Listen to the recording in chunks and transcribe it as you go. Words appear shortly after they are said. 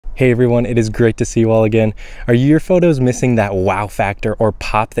Hey everyone, it is great to see you all again. Are your photos missing that wow factor or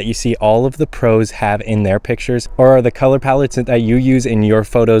pop that you see all of the pros have in their pictures? Or are the color palettes that you use in your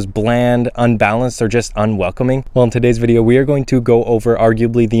photos bland, unbalanced, or just unwelcoming? Well, in today's video, we are going to go over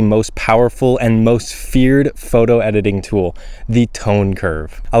arguably the most powerful and most feared photo editing tool, the tone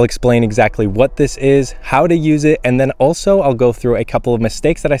curve. I'll explain exactly what this is, how to use it, and then also I'll go through a couple of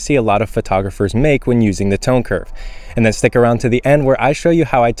mistakes that I see a lot of photographers make when using the tone curve. And then stick around to the end where I show you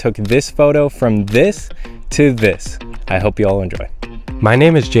how I took this photo from this to this. I hope you all enjoy. My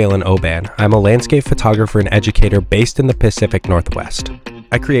name is Jalen Oban. I'm a landscape photographer and educator based in the Pacific Northwest.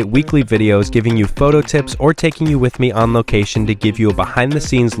 I create weekly videos giving you photo tips or taking you with me on location to give you a behind the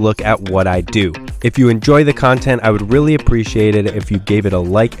scenes look at what I do. If you enjoy the content, I would really appreciate it if you gave it a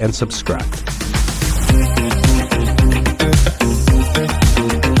like and subscribe.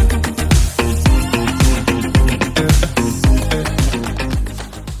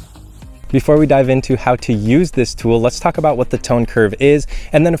 Before we dive into how to use this tool, let's talk about what the tone curve is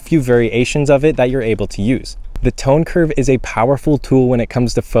and then a few variations of it that you're able to use. The tone curve is a powerful tool when it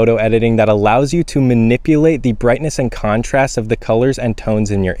comes to photo editing that allows you to manipulate the brightness and contrast of the colors and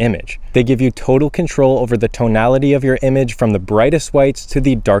tones in your image. They give you total control over the tonality of your image from the brightest whites to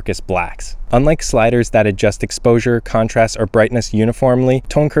the darkest blacks. Unlike sliders that adjust exposure, contrast, or brightness uniformly,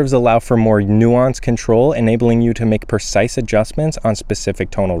 tone curves allow for more nuanced control, enabling you to make precise adjustments on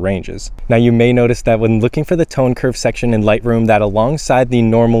specific tonal ranges. Now you may notice that when looking for the tone curve section in Lightroom that alongside the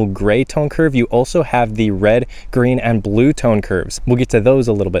normal gray tone curve, you also have the red, green, and blue tone curves. We'll get to those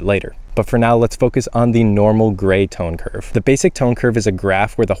a little bit later. But for now, let's focus on the normal gray tone curve. The basic tone curve is a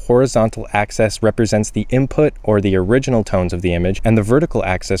graph where the horizontal axis represents the input or the original tones of the image, and the vertical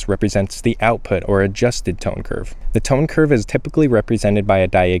axis represents the output or adjusted tone curve. The tone curve is typically represented by a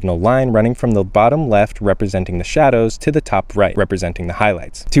diagonal line running from the bottom left representing the shadows to the top right representing the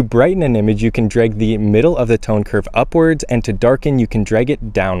highlights. To brighten an image, you can drag the middle of the tone curve upwards, and to darken, you can drag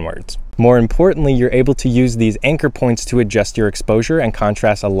it downwards. More importantly, you're able to use these anchor points to adjust your exposure and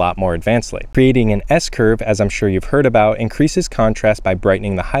contrast a lot more advancedly. Creating an S-curve, as I'm sure you've heard about, increases contrast by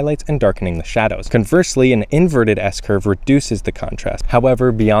brightening the highlights and darkening the shadows. Conversely, an inverted S-curve reduces the contrast.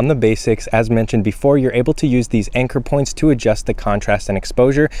 However, beyond the basics, as mentioned before, you're able to use these anchor points to adjust the contrast and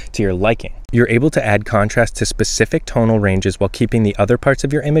exposure to your liking. You're able to add contrast to specific tonal ranges while keeping the other parts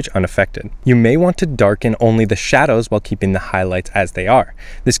of your image unaffected. You may want to darken only the shadows while keeping the highlights as they are.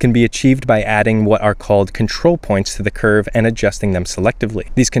 This can be achieved by adding what are called control points to the curve and adjusting them selectively.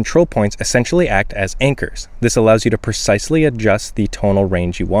 These control points essentially act as anchors. This allows you to precisely adjust the tonal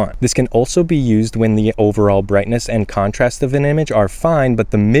range you want. This can also be used when the overall brightness and contrast of an image are fine,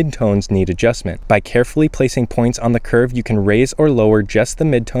 but the midtones need adjustment. By carefully placing points on the curve, you can raise or lower just the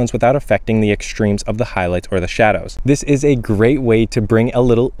midtones without affecting the extremes of the highlights or the shadows. This is a great way to bring a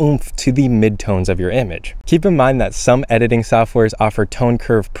little oomph to the midtones of your image. Keep in mind that some editing softwares offer tone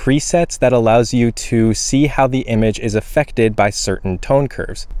curve presets that allows you to see how the image is affected by certain tone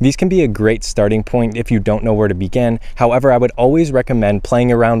curves. These can be a great starting point if you don't know where to begin. However, I would always recommend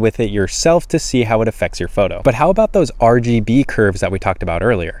playing around with it yourself to see how it affects your photo. But how about those RGB curves that we talked about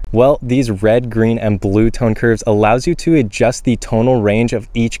earlier? Well, these red, green, and blue tone curves allows you to adjust the tonal range of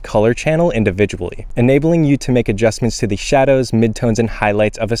each color channel individually, enabling you to make adjustments to the shadows, midtones, and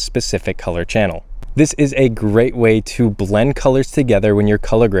highlights of a specific color channel. This is a great way to blend colors together when you're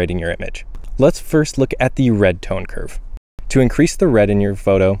color grading your image. Let's first look at the red tone curve. To increase the red in your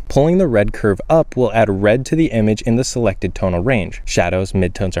photo, pulling the red curve up will add red to the image in the selected tonal range, shadows,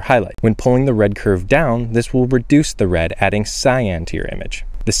 midtones, or highlights. When pulling the red curve down, this will reduce the red, adding cyan to your image.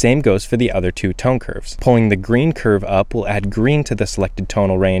 The same goes for the other two tone curves. Pulling the green curve up will add green to the selected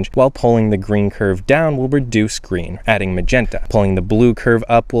tonal range, while pulling the green curve down will reduce green, adding magenta. Pulling the blue curve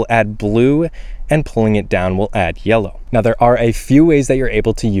up will add blue, and pulling it down will add yellow. Now there are a few ways that you're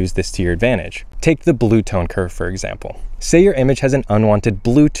able to use this to your advantage. Take the blue tone curve for example. Say your image has an unwanted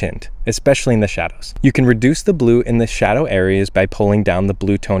blue tint, especially in the shadows. You can reduce the blue in the shadow areas by pulling down the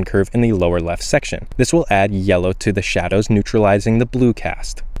blue tone curve in the lower left section. This will add yellow to the shadows, neutralizing the blue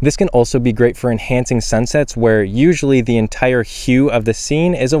cast. This can also be great for enhancing sunsets where usually the entire hue of the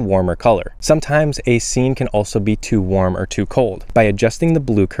scene is a warmer color. Sometimes a scene can also be too warm or too cold. By adjusting the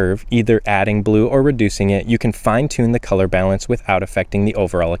blue curve, either adding blue or reducing it, you can fine-tune the color balance without affecting the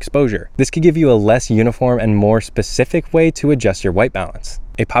overall exposure. This could give you a less uniform and more specific way to adjust your white balance.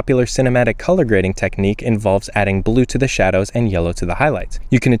 A popular cinematic color grading technique involves adding blue to the shadows and yellow to the highlights.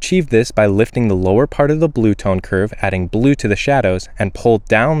 You can achieve this by lifting the lower part of the blue tone curve, adding blue to the shadows, and pull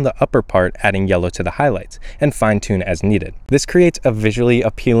down the upper part, adding yellow to the highlights, and fine-tune as needed. This creates a visually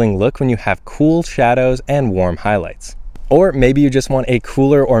appealing look when you have cool shadows and warm highlights. Or maybe you just want a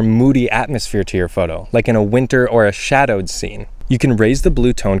cooler or moody atmosphere to your photo, like in a winter or a shadowed scene. You can raise the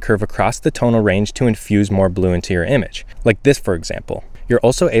blue tone curve across the tonal range to infuse more blue into your image, like this for example. You're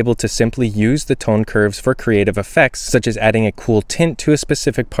also able to simply use the tone curves for creative effects, such as adding a cool tint to a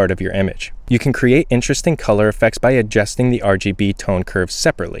specific part of your image. You can create interesting color effects by adjusting the RGB tone curves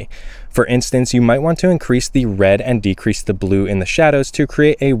separately. For instance, you might want to increase the red and decrease the blue in the shadows to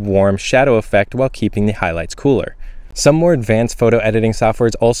create a warm shadow effect while keeping the highlights cooler. Some more advanced photo editing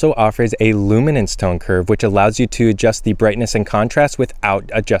softwares also offers a luminance tone curve, which allows you to adjust the brightness and contrast without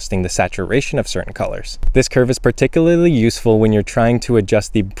adjusting the saturation of certain colors. This curve is particularly useful when you're trying to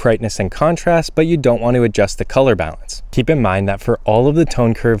adjust the brightness and contrast, but you don't want to adjust the color balance. Keep in mind that for all of the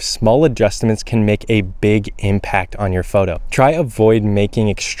tone curves, small adjustments can make a big impact on your photo. Try avoid making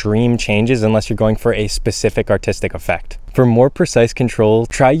extreme changes unless you're going for a specific artistic effect. For more precise control,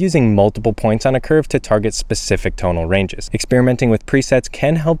 try using multiple points on a curve to target specific tonal ranges. Experimenting with presets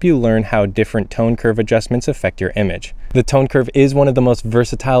can help you learn how different tone curve adjustments affect your image. The tone curve is one of the most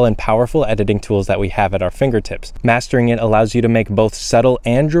versatile and powerful editing tools that we have at our fingertips. Mastering it allows you to make both subtle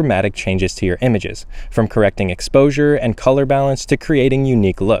and dramatic changes to your images, from correcting exposure and color balance to creating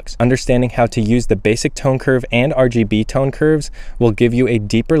unique looks. Understanding how to use the basic tone curve and RGB tone curves will give you a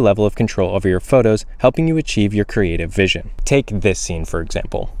deeper level of control over your photos, helping you achieve your creative vision. Take this scene, for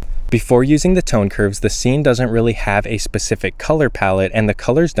example. Before using the tone curves, the scene doesn't really have a specific color palette and the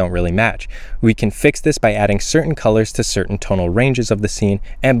colors don't really match. We can fix this by adding certain colors to certain tonal ranges of the scene,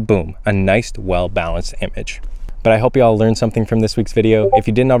 and boom, a nice, well-balanced image. But I hope you all learned something from this week's video. If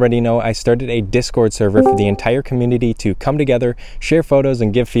you didn't already know, I started a Discord server for the entire community to come together, share photos,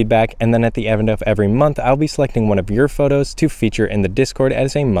 and give feedback. And then at the end of every month, I'll be selecting one of your photos to feature in the Discord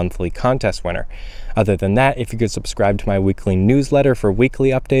as a monthly contest winner. Other than that, if you could subscribe to my weekly newsletter for weekly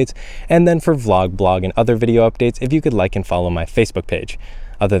updates, and then for vlog, blog, and other video updates, if you could like and follow my Facebook page.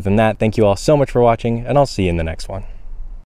 Other than that, thank you all so much for watching, and I'll see you in the next one.